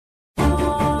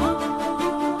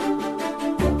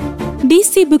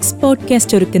DC books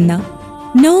podcast ഒരുക്കുന്ന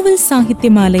novel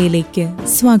സാഹിത്യമാലയിലേക്ക്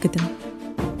സ്വാഗതം.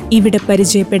 ഇവിടെ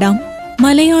പരിചയപ്പെടാം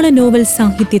മലയാള നോവൽ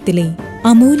സാഹിത്യത്തിലെ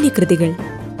അമൂല്യ കൃതികൾ.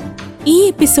 ഈ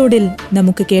എപ്പിസോഡിൽ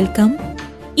നമുക്ക് കേൾക്കാം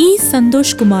ഇ.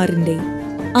 സന്തോഷ് കുമാറിന്റെ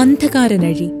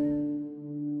അന്ധകാരനഴി.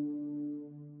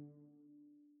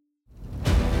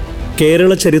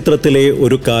 കേരള ചരിത്രത്തിലെ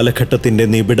ഒരു കാലഘട്ടത്തിന്റെ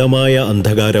നിബിഡമായ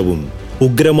അന്ധകാരവും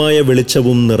ഉഗ്രമായ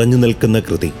വെളിച്ചവും നിറഞ്ഞു നിൽക്കുന്ന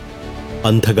കൃതി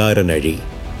അന്ധകാരനഴി.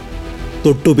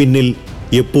 തൊട്ടുപിന്നിൽ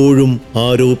എപ്പോഴും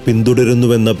ആരോ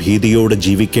പിന്തുടരുന്നുവെന്ന ഭീതിയോടെ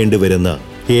ജീവിക്കേണ്ടി വരുന്ന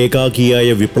ഏകാകിയായ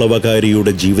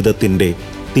വിപ്ലവകാരിയുടെ ജീവിതത്തിന്റെ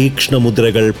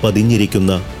തീക്ഷ്ണമുദ്രകൾ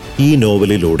പതിഞ്ഞിരിക്കുന്ന ഈ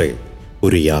നോവലിലൂടെ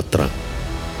ഒരു യാത്ര.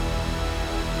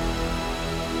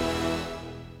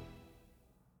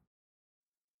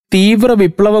 തീവ്ര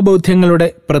വിപ്ലവബോധ്യങ്ങളുടെ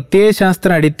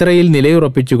പ്രത്യയശാസ്ത്ര അടിത്തറയിൽ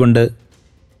നിലയുറപ്പിച്ചുകൊണ്ട്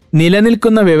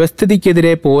നിലനിൽക്കുന്ന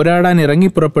വ്യവസ്ഥിതിക്കെതിരെ പോരാടാൻ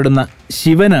ഇറങ്ങിപ്പുറപ്പെടുന്ന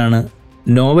ശിവനാണ്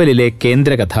നോവലിലെ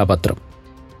കേന്ദ്ര കഥാപാത്രം.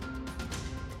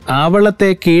 ആവളത്തെ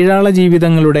കീഴാള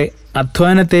ജീവിതങ്ങളുടെ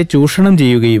അധ്വാനത്തെ ചൂഷണം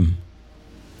ചെയ്യുകയും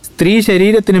സ്ത്രീ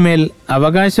ശരീരത്തിനുമേൽ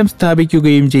അവകാശം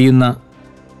സ്ഥാപിക്കുകയും ചെയ്യുന്ന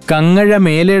കങ്ങഴ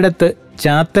മേലേടത്ത്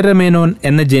ചാത്തരമേനോൻ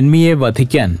എന്ന ജന്മിയെ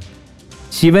വധിക്കാൻ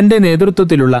ശിവന്റെ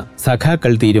നേതൃത്വത്തിലുള്ള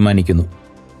സഖാക്കൾ തീരുമാനിക്കുന്നു.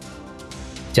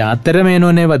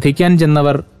 ചാത്തരമേനോനെ വധിക്കാൻ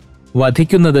ചെന്നവർ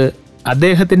വധിക്കുന്നത്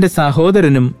അദ്ദേഹത്തിൻ്റെ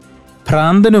സഹോദരനും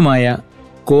ഭ്രാന്തനുമായ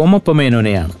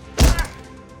കോമപ്പമേനോനെയാണ്.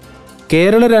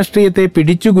 കേരള രാഷ്ട്രീയത്തെ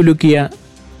പിടിച്ചുകുലുക്കിയ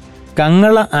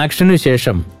കങ്ങള ആക്ഷനു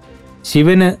ശേഷം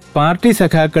ശിവന് പാർട്ടി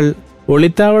സഖാക്കൾ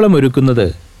ഒളിത്താവളമൊരുക്കുന്നത്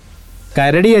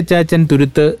കരടിയച്ചാച്ചൻ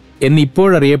തുരുത്ത്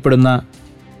എന്നിപ്പോഴറിയപ്പെടുന്ന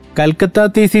കൽക്കത്ത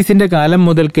തീസീസിൻ്റെ കാലം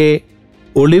മുതൽക്കേ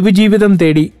ഒളിവ് ജീവിതം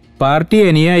തേടി പാർട്ടി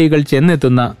അനുയായികൾ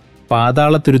ചെന്നെത്തുന്ന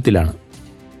പാതാളത്തുരുത്തിലാണ്.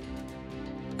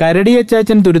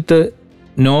 കരടിയച്ചാച്ചൻ തുരുത്ത്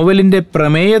നോവലിൻ്റെ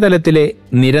പ്രമേയതലത്തിലെ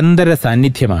നിരന്തര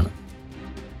സാന്നിധ്യമാണ്.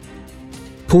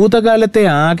 ഭൂതകാലത്തെ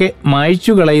ആകെ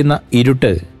മായ്ച്ചുകളയുന്ന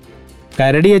ഇരുട്ട്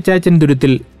കരടിയച്ചാച്ചൻ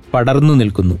തുരുത്തിൽ പടർന്നു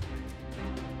നിൽക്കുന്നു.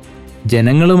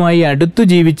 ജനങ്ങളുമായി അടുത്തു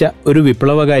ജീവിച്ച ഒരു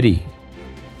വിപ്ലവകാരി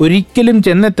ഒരിക്കലും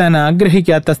ചെന്നെത്താൻ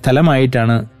ആഗ്രഹിക്കാത്ത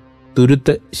സ്ഥലമായിട്ടാണ്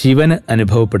തുരുത്ത് ശിവന്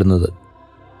അനുഭവപ്പെടുന്നത്.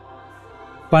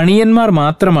 പണിയന്മാർ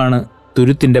മാത്രമാണ്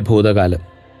തുരുത്തിൻ്റെ ഭൂതകാലം.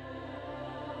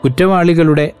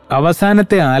 കുറ്റവാളികളുടെ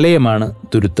അവസാനത്തെ ആലയമാണ്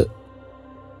തുരുത്ത്.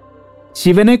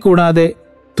 ശിവനെ കൂടാതെ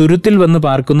തുരുത്തിൽ വന്ന്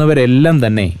പാർക്കുന്നവരെല്ലാം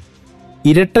തന്നെ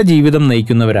ഇരട്ട ജീവിതം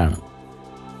നയിക്കുന്നവരാണ്.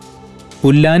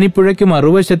 പുല്ലാനിപ്പുഴയ്ക്ക്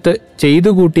മറുവശത്ത് ചെയ്തു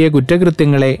കൂട്ടിയ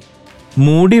കുറ്റകൃത്യങ്ങളെ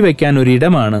മൂടിവെക്കാൻ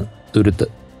ഒരിടമാണ് തുരുത്ത്.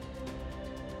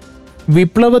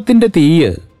 വിപ്ലവത്തിൻ്റെ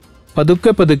തീയ്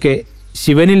പതുക്കെ പതുക്കെ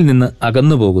ശിവനിൽ നിന്ന്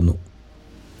അകന്നുപോകുന്നു.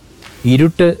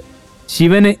 ഇരുട്ട്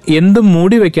ശിവന് എന്തും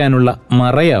മൂടിവെക്കാനുള്ള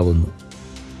മറയാവുന്നു.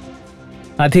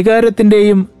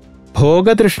 അധികാരത്തിൻ്റെയും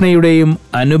ഭോഗതൃഷ്ണയുടെയും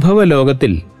അനുഭവ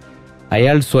ലോകത്തിൽ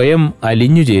അയാൾ സ്വയം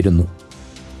അലിഞ്ഞുചേരുന്നു.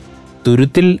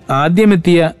 തുരുത്തിൽ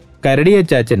ആദ്യമെത്തിയ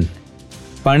കരടിയച്ചാച്ചൻ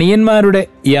പണിയന്മാരുടെ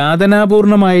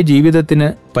യാതനാപൂർണമായ ജീവിതത്തിന്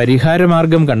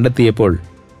പരിഹാരമാർഗം കണ്ടെത്തിയപ്പോൾ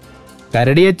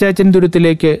കരടിയച്ചാച്ചൻ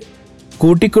തുരുത്തിലേക്ക്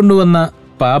കൂട്ടിക്കൊണ്ടുവന്ന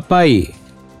പാപ്പായി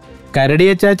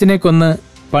കരടിയച്ചാച്ചനെ കൊന്ന്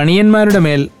പണിയന്മാരുടെ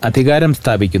മേൽ അധികാരം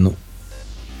സ്ഥാപിക്കുന്നു.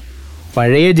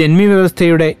 പഴയ ജന്മി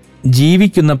വ്യവസ്ഥയുടെ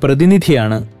ജീവിക്കുന്ന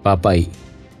പ്രതിനിധിയാണ് പാപ്പായി.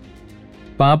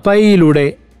 പാപ്പായിയിലൂടെ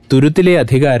തുരുത്തിലെ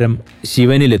അധികാരം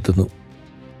ശിവനിലെത്തുന്നു.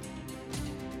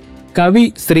 കവി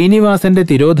ശ്രീനിവാസന്റെ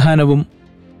തിരോധാനവും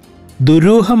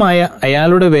ദുരൂഹമായ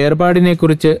അയാളുടെ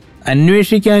വേർപാടിനെക്കുറിച്ച്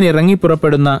അന്വേഷിക്കാൻ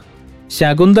ഇറങ്ങിപ്പുറപ്പെടുന്ന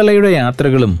ശകുന്തളയുടെ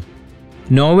യാത്രകളും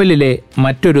നോവലിലെ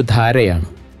മറ്റൊരു ധാരയാണ്.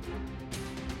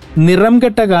 നിറം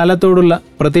കെട്ട കാലത്തോടുള്ള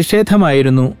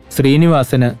പ്രതിഷേധമായിരുന്നു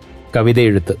ശ്രീനിവാസന്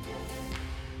കവിതയെഴുത്ത്.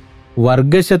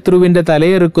 വർഗശത്രുവിൻ്റെ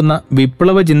തലയെറുക്കുന്ന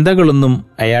വിപ്ലവ ചിന്തകളൊന്നും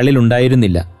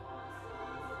അയാളിലുണ്ടായിരുന്നില്ല.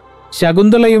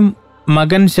 ശകുന്തളയും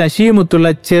മകൻ ശശിയുമൊത്തുള്ള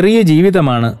ചെറിയ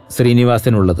ജീവിതമാണ്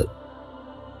ശ്രീനിവാസനുള്ളത്.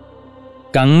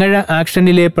 കങ്ങഴ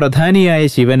ആക്ഷനിലെ പ്രധാനിയായ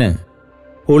ശിവന്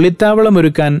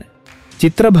ഒളിത്താവളമൊരുക്കാൻ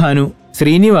ചിത്രഭാനു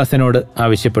ശ്രീനിവാസനോട്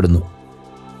ആവശ്യപ്പെടുന്നു.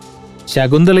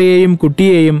 ശകുന്തളയെയും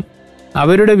കുട്ടിയെയും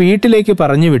അവരുടെ വീട്ടിലേക്ക്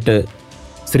പറഞ്ഞുവിട്ട്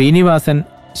ശ്രീനിവാസൻ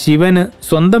ശിവന്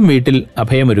സ്വന്തം വീട്ടിൽ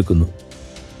അഭയമൊരുക്കുന്നു.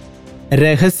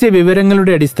 രഹസ്യ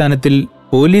വിവരങ്ങളുടെ അടിസ്ഥാനത്തിൽ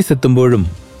പോലീസ് എത്തുമ്പോഴും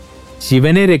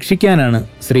ശിവനെ രക്ഷിക്കാനാണ്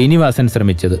ശ്രീനിവാസൻ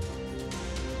ശ്രമിച്ചത്.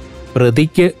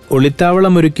 പ്രതിക്ക്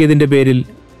ഒളിത്താവളമൊരുക്കിയതിൻ്റെ പേരിൽ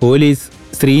പോലീസ്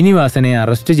ശ്രീനിവാസനെ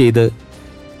അറസ്റ്റ് ചെയ്ത്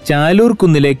ചാലൂർ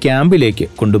കുന്നിലെ ക്യാമ്പിലേക്ക്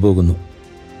കൊണ്ടുപോകുന്നു.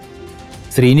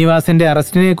 ശ്രീനിവാസന്റെ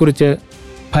അറസ്റ്റിനെക്കുറിച്ച്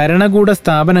ഭരണകൂട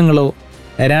സ്ഥാപനങ്ങളോ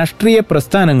രാഷ്ട്രീയ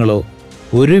പ്രസ്ഥാനങ്ങളോ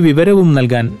ഒരു വിവരവും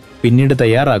നൽകാൻ പിന്നീട്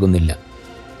തയ്യാറാകുന്നില്ല.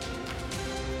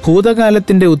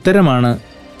 ഭൂതകാലത്തിൻ്റെ ഉത്തരമാണ്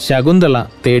ശകുന്തള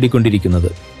തേടിക്കൊണ്ടിരിക്കുന്നത്.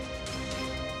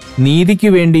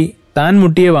 നീതിക്കു വേണ്ടി താൻ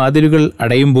മുട്ടിയ വാതിലുകൾ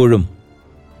അടയുമ്പോഴും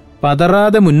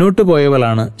പതറാതെ മുന്നോട്ടു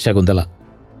പോയവളാണ് ശകുന്തള.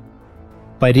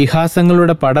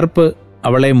 പരിഹാസങ്ങളുടെ പടർപ്പ്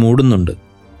അവളെ മൂടുന്നുണ്ട്.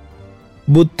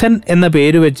 ബുദ്ധൻ എന്ന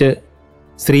പേരുവെച്ച്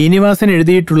ശ്രീനിവാസൻ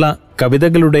എഴുതിയിട്ടുള്ള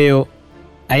കവിതകളുടെയോ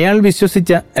അയാൾ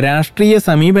വിശ്വസിച്ച രാഷ്ട്രീയ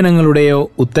സമീപനങ്ങളുടെയോ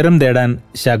ഉത്തരം തേടാൻ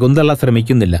ശകുന്തള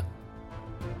ശ്രമിക്കുന്നില്ല.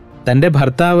 തൻ്റെ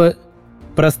ഭർത്താവ്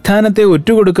പ്രസ്ഥാനത്തെ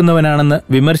ഒറ്റുകൊടുക്കുന്നവനാണെന്ന്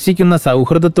വിമർശിക്കുന്ന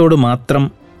സൗഹൃദത്തോട് മാത്രം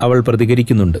അവൾ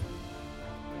പ്രതികരിക്കുന്നുണ്ട്.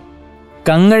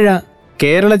 കങ്ങഴ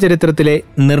കേരള ചരിത്രത്തിലെ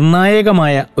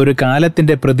നിർണായകമായ ഒരു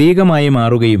കാലത്തിൻ്റെ പ്രതീകമായി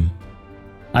മാറുകയും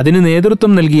അതിന്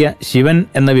നേതൃത്വം നൽകിയ ശിവൻ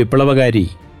എന്ന വിപ്ലവകാരി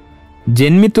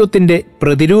ജന്മിത്വത്തിൻ്റെ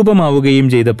പ്രതിരൂപമാവുകയും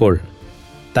ചെയ്തപ്പോൾ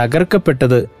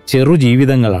തകർക്കപ്പെട്ടത്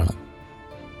ചെറുജീവിതങ്ങളാണ്.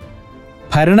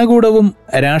 ഭരണകൂടവും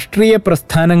രാഷ്ട്രീയ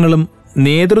പ്രസ്ഥാനങ്ങളും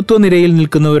നേതൃത്വ നിരയിൽ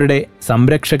നിൽക്കുന്നവരുടെ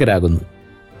സംരക്ഷകരാകുന്നു.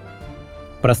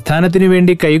 പ്രസ്ഥാനത്തിനു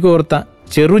വേണ്ടി കൈകോർത്ത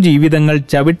ചെറുജീവിതങ്ങൾ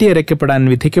ചവിട്ടിയരയ്ക്കപ്പെടാൻ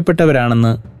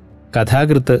വിധിക്കപ്പെട്ടവരാണെന്ന്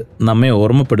കഥാകൃത്ത് നമ്മെ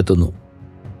ഓർമ്മപ്പെടുത്തുന്നു.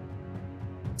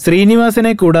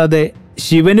 ശ്രീനിവാസനെ കൂടാതെ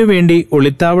ശിവനു വേണ്ടി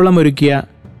ഒളിത്താവളമൊരുക്കിയ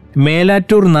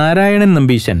മേലാറ്റൂർ നാരായണൻ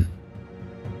നമ്പീശൻ,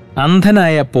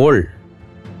 അന്ധനായ പോൾ,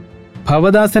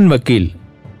 ഭവദാസൻ വക്കീൽ,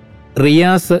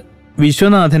 റിയാസ്,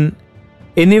 വിശ്വനാഥൻ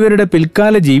എന്നിവരുടെ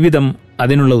പിൽക്കാല ജീവിതം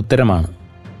അതിനുള്ള ഉത്തരമാണ്.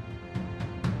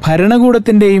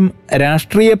 ഭരണകൂടത്തിൻ്റെയും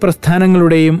രാഷ്ട്രീയ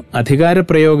പ്രസ്ഥാനങ്ങളുടെയും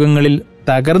അധികാരപ്രയോഗങ്ങളിൽ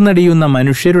തകർന്നടിയുന്ന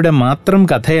മനുഷ്യരുടെ മാത്രം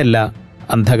കഥയല്ല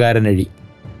അന്ധകാരനഴി.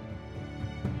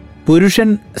 പുരുഷൻ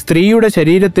സ്ത്രീയുടെ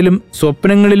ശരീരത്തിലും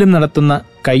സ്വപ്നങ്ങളിലും നടത്തുന്ന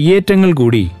കയ്യേറ്റങ്ങൾ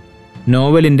കൂടി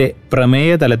നോവലിൻ്റെ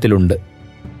പ്രമേയ തലത്തിലുണ്ട്.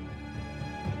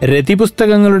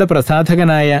 രതിപുസ്തകങ്ങളുടെ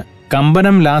പ്രസാധകനായ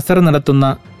കമ്പനം ലാസർ നടത്തുന്ന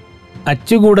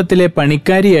അച്ചുകൂടത്തിലെ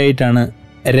പണിക്കാരിയായിട്ടാണ്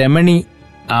രമണി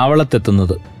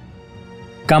ആവളത്തെത്തുന്നത്.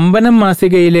 കമ്പനം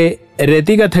മാസികയിലെ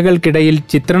രതികഥകൾക്കിടയിൽ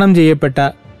ചിത്രണം ചെയ്യപ്പെട്ട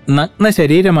നഗ്ന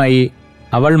ശരീരമായി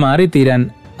അവൾ മാറിത്തീരാൻ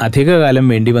അധികകാലം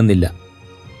വേണ്ടിവന്നില്ല.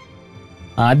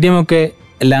 ആദ്യമൊക്കെ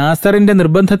ലാസറിൻ്റെ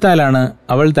നിർബന്ധത്താലാണ്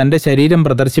അവൾ തൻ്റെ ശരീരം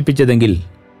പ്രദർശിപ്പിച്ചതെങ്കിൽ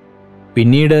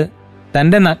പിന്നീട്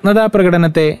തൻ്റെ നഗ്നതാ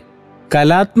പ്രകടനത്തെ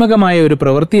കലാത്മകമായ ഒരു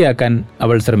പ്രവൃത്തിയാക്കാൻ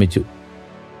അവൾ ശ്രമിച്ചു.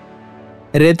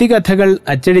 രതികഥകൾ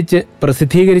അച്ചടിച്ച്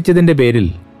പ്രസിദ്ധീകരിച്ചതിൻ്റെ പേരിൽ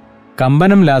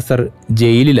കമ്പനം ലാസർ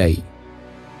ജയിലിലായി.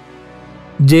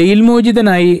 ജയിൽ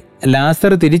മോചിതനായി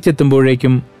ലാസർ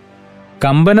തിരിച്ചെത്തുമ്പോഴേക്കും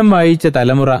കമ്പനം വായിച്ച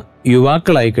തലമുറ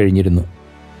യുവാക്കളായി കഴിഞ്ഞിരുന്നു.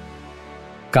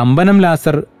 കമ്പനം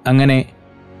ലാസർ അങ്ങനെ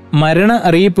മരണ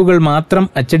അറിയിപ്പുകൾ മാത്രം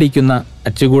അച്ചടിക്കുന്ന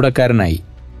അച്ചുകൂടക്കാരനായി.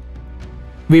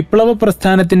 വിപ്ലവ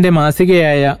പ്രസ്ഥാനത്തിൻ്റെ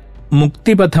മാസികയായ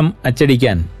മുക്തിപഥം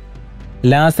അച്ചടിക്കാൻ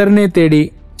ലാസറിനെ തേടി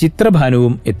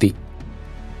ചിത്രഭാനുവും എത്തി.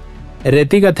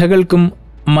 രതികഥകൾക്കും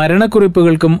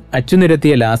മരണക്കുറിപ്പുകൾക്കും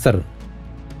അച്ചുനിരത്തിയ ലാസർ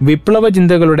വിപ്ലവ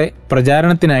ചിന്തകളുടെ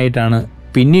പ്രചാരണത്തിനായിട്ടാണ്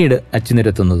പിന്നീട്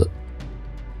അച്ചുനിരത്തുന്നത്.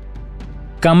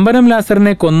 കമ്പനം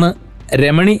ലാസറിനെ കൊന്ന്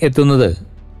രമണി എത്തുന്നത്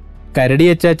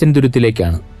കരടിയച്ചാച്ചൻ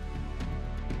തുരുത്തിലേക്കാണ്.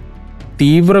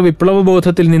 തീവ്ര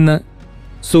വിപ്ലവബോധത്തിൽ നിന്ന്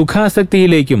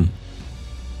സുഖാസക്തിയിലേക്കും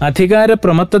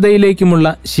അധികാരപ്രമത്തതയിലേക്കുമുള്ള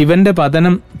ശിവന്റെ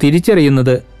പതനം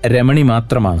തിരിച്ചറിയുന്നത് രമണി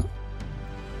മാത്രമാണ്.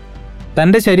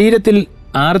 തൻ്റെ ശരീരത്തിൽ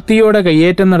ആർത്തിയോടെ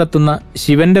കയ്യേറ്റം നടത്തുന്ന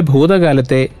ശിവന്റെ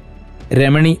ഭൂതകാലത്തെ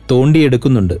രമണി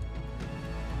തോണ്ടിയെടുക്കുന്നുണ്ട്.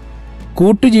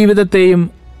 കൂട്ടുജീവിതത്തെയും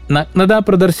നഗ്നതാ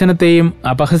പ്രദർശനത്തെയും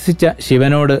അപഹസിച്ച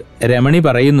ശിവനോട് രമണി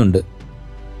പറയുന്നുണ്ട്,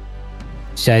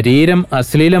 ശരീരം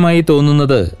അശ്ലീലമായി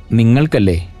തോന്നുന്നത്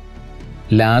നിങ്ങൾക്കല്ലേ,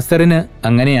 ലാസറിന്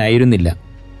അങ്ങനെയായിരുന്നില്ല.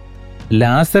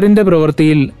 ലാസറിൻ്റെ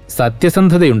പ്രവൃത്തിയിൽ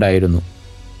സത്യസന്ധതയുണ്ടായിരുന്നു.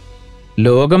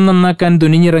 ലോകം നന്നാക്കാൻ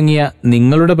തുനിഞ്ഞിറങ്ങിയ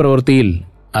നിങ്ങളുടെ പ്രവൃത്തിയിൽ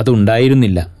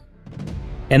അതുണ്ടായിരുന്നില്ല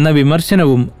എന്ന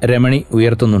വിമർശനവും രമണി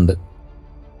ഉയർത്തുന്നുണ്ട്.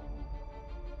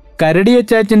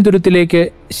 കരടിയച്ചാച്ചൻ തുരുത്തിലേക്ക്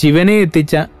ശിവനെ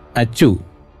എത്തിച്ച അച്ചു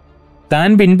താൻ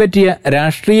പിൻപറ്റിയ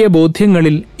രാഷ്ട്രീയ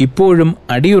ബോധ്യങ്ങളിൽ ഇപ്പോഴും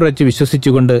അടിയുറച്ച്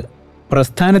വിശ്വസിച്ചുകൊണ്ട്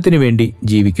പ്രസ്ഥാനത്തിനു വേണ്ടി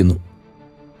ജീവിക്കുന്നു.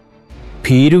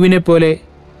 ഭീരുവിനെപ്പോലെ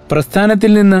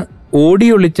പ്രസ്ഥാനത്തിൽ നിന്ന്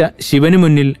ഓടിയൊളിച്ച ശിവനു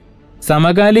മുന്നിൽ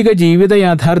സമകാലിക ജീവിത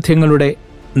യാഥാർത്ഥ്യങ്ങളുടെ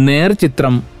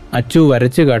നേർചിത്രം അച്ചു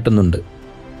വരച്ചു കാട്ടുന്നുണ്ട്.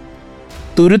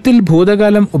 തുരുത്തിൽ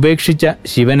ഭൂതകാലം ഉപേക്ഷിച്ച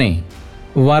ശിവനെ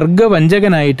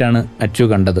വർഗവഞ്ചകനായിട്ടാണ് അച്ചു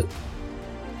കണ്ടത്.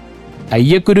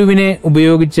 അയ്യക്കുരുവിനെ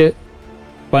ഉപയോഗിച്ച്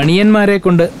പണിയന്മാരെ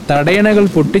കൊണ്ട് തടയണകൾ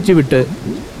പൊട്ടിച്ചുവിട്ട്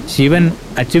ശിവൻ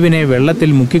അച്ചുവിനെ വെള്ളത്തിൽ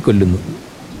മുക്കിക്കൊല്ലുന്നു.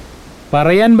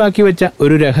 പറയാൻ ബാക്കി വച്ച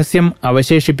ഒരു രഹസ്യം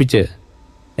അവശേഷിപ്പിച്ച്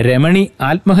രമണി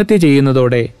ആത്മഹത്യ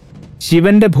ചെയ്യുന്നതോടെ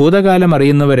ശിവന്റെ ഭൂതകാലം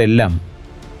അറിയുന്നവരെല്ലാം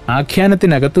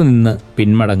ആഖ്യാനത്തിനകത്തുനിന്ന്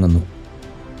പിന്മടങ്ങുന്നു.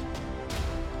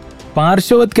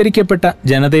 പാർശ്വവത്കരിക്കപ്പെട്ട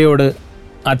ജനതയോട്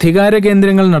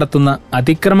അധികാരകേന്ദ്രങ്ങൾ നടത്തുന്ന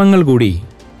അതിക്രമങ്ങൾ കൂടി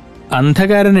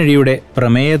അന്ധകാരനഴിയുടെ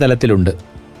പ്രമേയതലത്തിലുണ്ട്.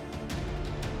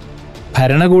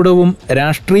 ഭരണകൂടവും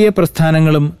രാഷ്ട്രീയ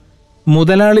പ്രസ്ഥാനങ്ങളും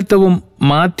മുതലാളിത്തവും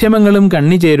മാധ്യമങ്ങളും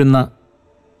കണ്ണിചേരുന്ന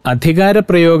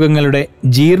അധികാരപ്രയോഗങ്ങളുടെ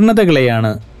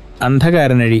ജീർണതകളെയാണ്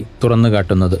Andhakaranazhi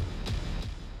തുറന്നുകാട്ടുന്നത്.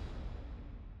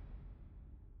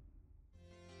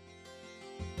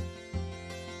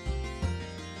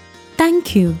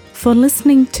 Thank you for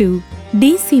listening to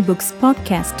DC Books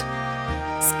Podcast.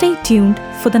 Stay tuned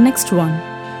for the next one.